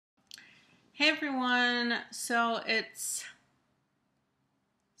Hey everyone, so it's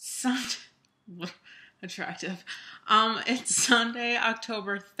Sunday, attractive. It's Sunday,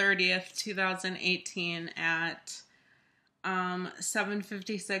 October 30th, 2018 at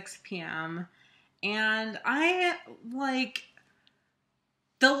 7:56 p.m. And I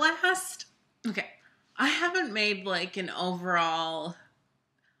I haven't made an overall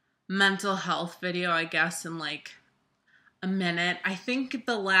mental health video, I guess, in a minute. I think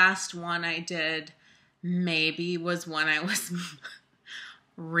the last one I did maybe was when I was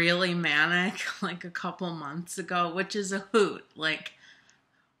really manic, a couple months ago, which is a hoot.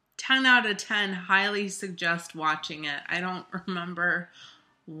 10 out of 10, highly suggest watching it. I don't remember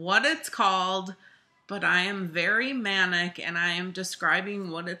what it's called, but I am very manic and I am describing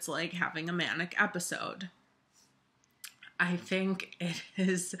what it's like having a manic episode. I think it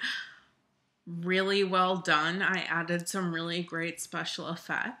is really well done. I added some really great special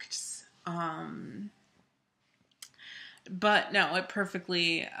effects. But no, it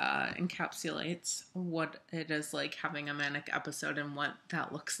perfectly encapsulates what it is like having a manic episode and what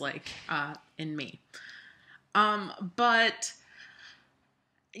that looks like in me. But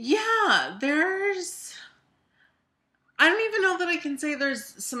yeah, I don't even know that I can say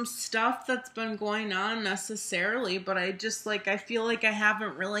there's some stuff that's been going on necessarily, but I just I feel like I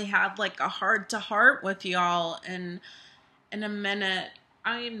haven't really had a heart to heart with y'all in a minute.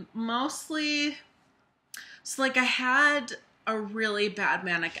 I mean, mostly, so I had a really bad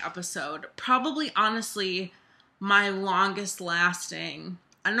manic episode, probably honestly my longest lasting.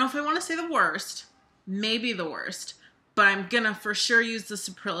 I don't know if I want to say the worst, maybe the worst, but I'm gonna for sure use the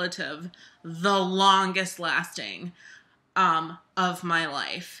superlative, the longest lasting of my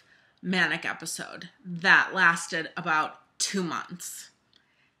life manic episode that lasted about 2 months.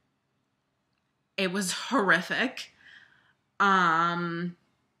 It was horrific. It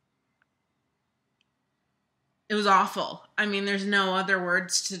was awful. I mean, there's no other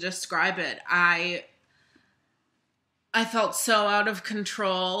words to describe it. I felt so out of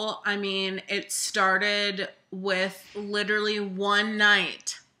control. I mean, it started with literally one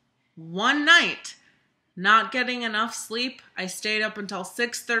night, not getting enough sleep. I stayed up until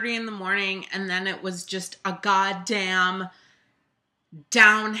 6:30 in the morning, and then it was just a goddamn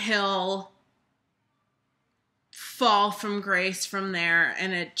downhill fall from grace from there.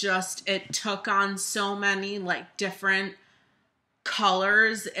 And it took on so many different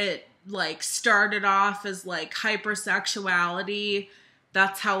colors. It started off as hypersexuality.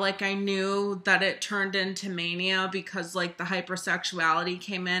 That's how I knew that it turned into mania, because the hypersexuality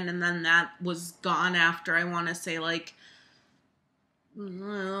came in, and then that was gone after, I want to say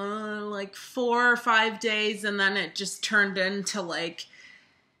 4 or 5 days, and then it just turned into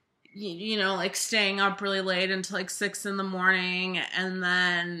staying up really late until 6 in the morning, and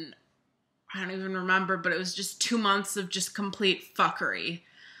then I don't even remember, but it was just 2 months of just complete fuckery.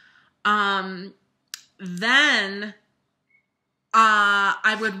 Then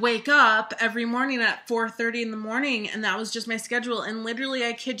I would wake up every morning at 4:30 in the morning, and that was just my schedule. And literally,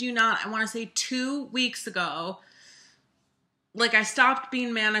 I kid you not, I want to say 2 weeks ago, I stopped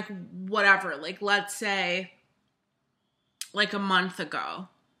being manic, whatever, let's say a month ago.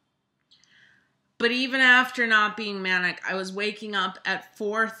 But even after not being manic, I was waking up at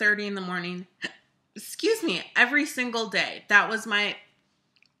 4:30 in the morning, every single day.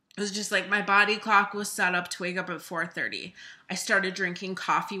 It was just my body clock was set up to wake up at 4:30. I started drinking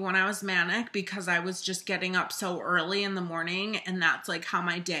coffee when I was manic because I was just getting up so early in the morning, and that's how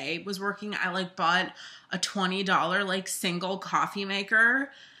my day was working. I bought a $20 single coffee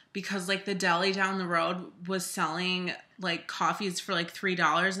maker because the deli down the road was selling coffees for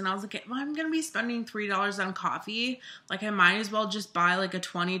 $3, and I was well, I'm gonna be spending $3 on coffee. I might as well just buy a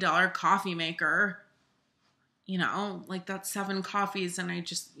 $20 coffee maker. That's 7 coffees, and I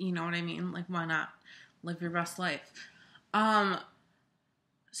just, you know what I mean? Why not live your best life? So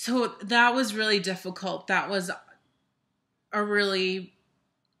that was really difficult. That was a really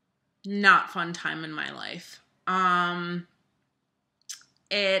not fun time in my life.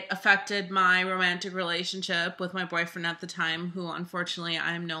 It affected my romantic relationship with my boyfriend at the time, who unfortunately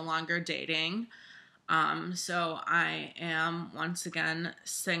I am no longer dating. So I am once again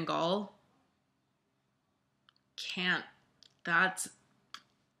single. That's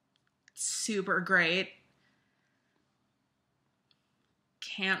super great.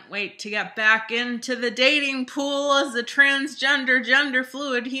 Can't wait to get back into the dating pool as a transgender, gender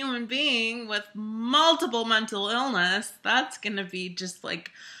fluid human being with multiple mental illness. That's gonna be just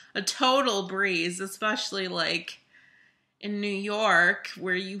a total breeze, especially in New York,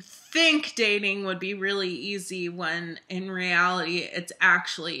 where you think dating would be really easy when in reality it's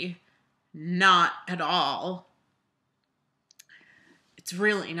actually not at all. It's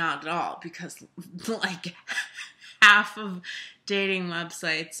really not at all, because like half of dating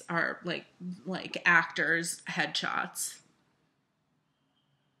websites are like actors' headshots.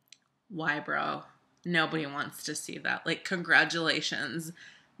 Why, bro? Nobody wants to see that. Like, congratulations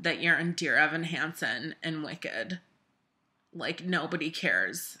that you're in Dear Evan Hansen and Wicked. Like, nobody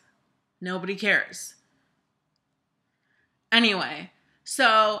cares. Nobody cares. Anyway,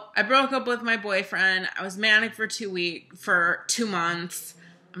 so I broke up with my boyfriend. I was manic for 2 months.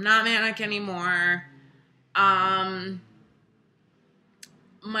 I'm not manic anymore. My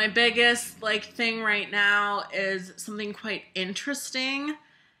biggest thing right now is something quite interesting,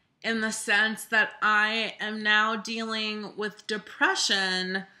 in the sense that I am now dealing with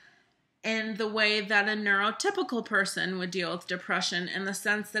depression in the way that a neurotypical person would deal with depression, in the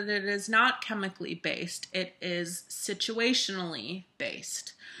sense that it is not chemically based. It is situationally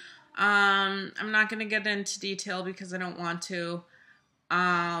based. I'm not going to get into detail because I don't want to.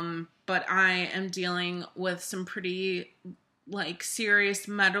 But I am dealing with some pretty serious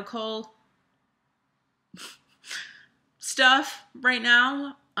medical stuff right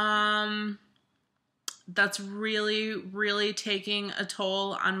now. That's really, really taking a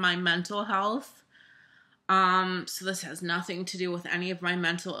toll on my mental health. So this has nothing to do with any of my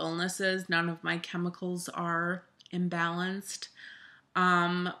mental illnesses. None of my chemicals are imbalanced.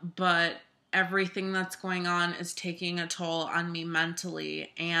 But everything that's going on is taking a toll on me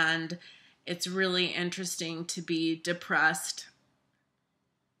mentally, and it's really interesting to be depressed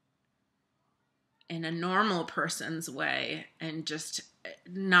in a normal person's way and just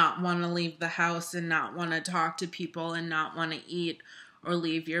not want to leave the house and not want to talk to people and not want to eat or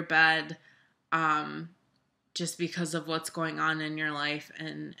leave your bed, just because of what's going on in your life,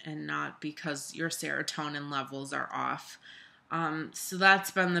 and not because your serotonin levels are off. So that's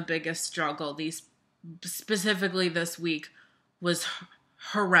been the biggest struggle. Specifically this week was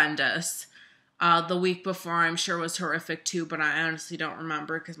horrendous. The week before, I'm sure, was horrific too, but I honestly don't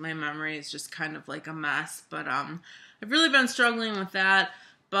remember because my memory is just kind of like a mess. But I've really been struggling with that.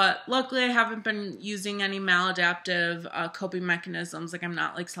 But luckily, I haven't been using any maladaptive coping mechanisms. Like, I'm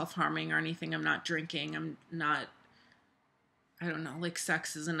not self-harming or anything. I'm not drinking. I'm not, I don't know,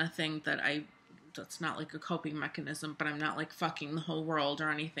 sex isn't a thing that's not a coping mechanism, but I'm not fucking the whole world or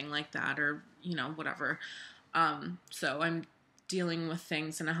anything like that, or, whatever. So I'm dealing with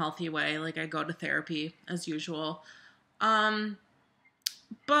things in a healthy way. I go to therapy as usual. But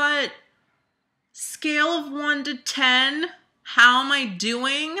scale of 1 to 10, how am I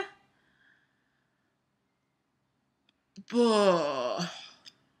doing? I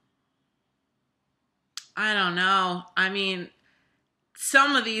don't know. I mean,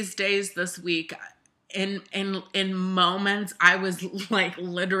 some of these days this week, in moments, I was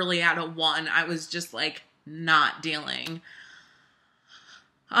literally at a 1. I was just not dealing.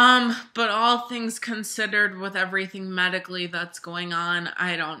 But all things considered, with everything medically that's going on,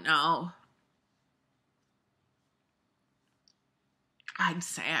 I don't know. I'd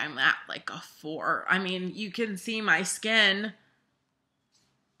say I'm at a 4. I mean, you can see my skin.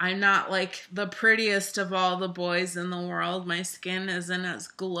 I'm not the prettiest of all the boys in the world. My skin isn't as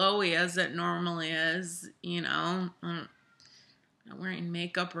glowy as it normally is, I'm not wearing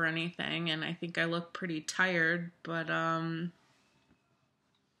makeup or anything, and I think I look pretty tired, but,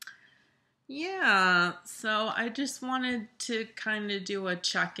 yeah, so I just wanted to kind of do a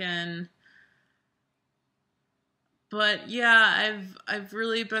check-in. But yeah, I've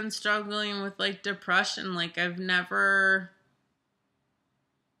really been struggling with depression. I've never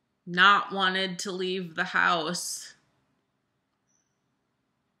not wanted to leave the house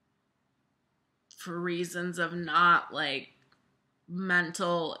for reasons of not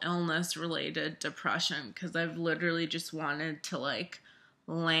mental illness related depression, because I've literally just wanted to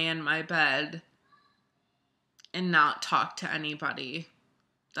lay in my bed and not talk to anybody.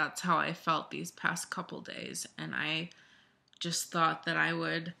 That's how I felt these past couple days, and I just thought that I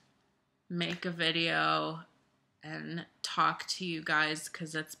would make a video and talk to you guys,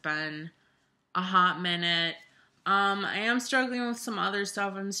 because it's been a hot minute. I am struggling with some other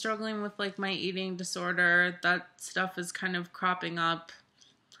stuff. I'm struggling with my eating disorder. That stuff is kind of cropping up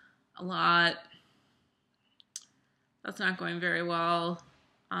a lot. That's not going very well.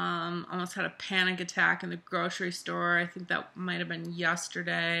 Almost had a panic attack in the grocery store. I think that might have been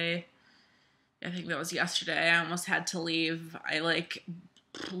yesterday. I think that was yesterday. I almost had to leave.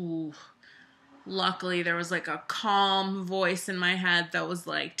 Luckily there was a calm voice in my head that was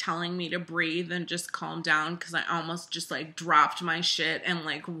telling me to breathe and just calm down, because I almost just dropped my shit and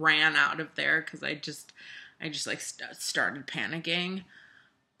ran out of there, because I just started panicking.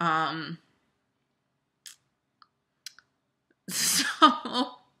 Um, so,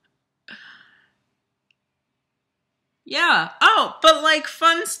 yeah. Oh, but like,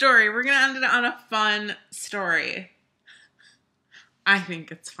 fun story. We're gonna end it on a fun story. I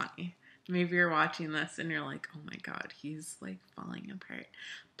think it's funny. Maybe you're watching this and you're like, oh my God, he's like falling apart.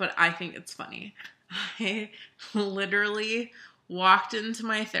 But I think it's funny. I literally walked into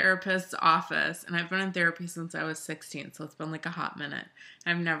my therapist's office, and I've been in therapy since I was 16, so it's been like a hot minute.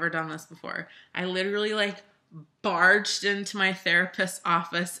 I've never done this before. I literally like barged into my therapist's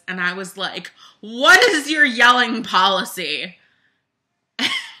office and I was like, what is your yelling policy?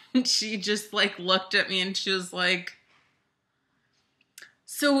 And she just like looked at me and she was like,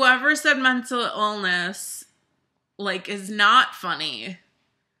 so whoever said mental illness like is not funny,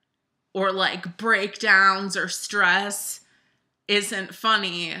 or like breakdowns or stress isn't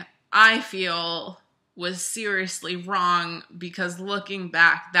funny, I feel was seriously wrong, because looking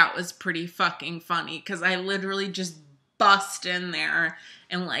back, that was pretty fucking funny, because I literally just bust in there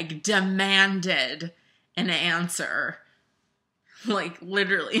and like demanded an answer. Like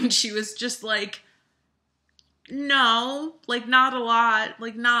literally. And she was just like, no, like not a lot,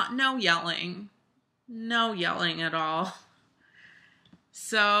 like no yelling. No yelling at all.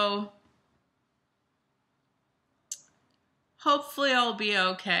 So hopefully I'll be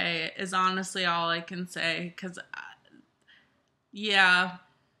okay is honestly all I can say, because yeah,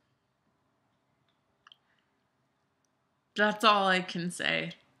 that's all I can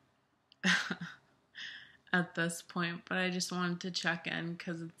say at this point. But I just wanted to check in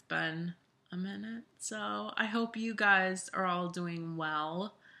because it's been a minute. So I hope you guys are all doing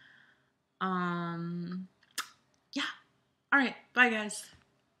well. Yeah. All right. Bye, guys.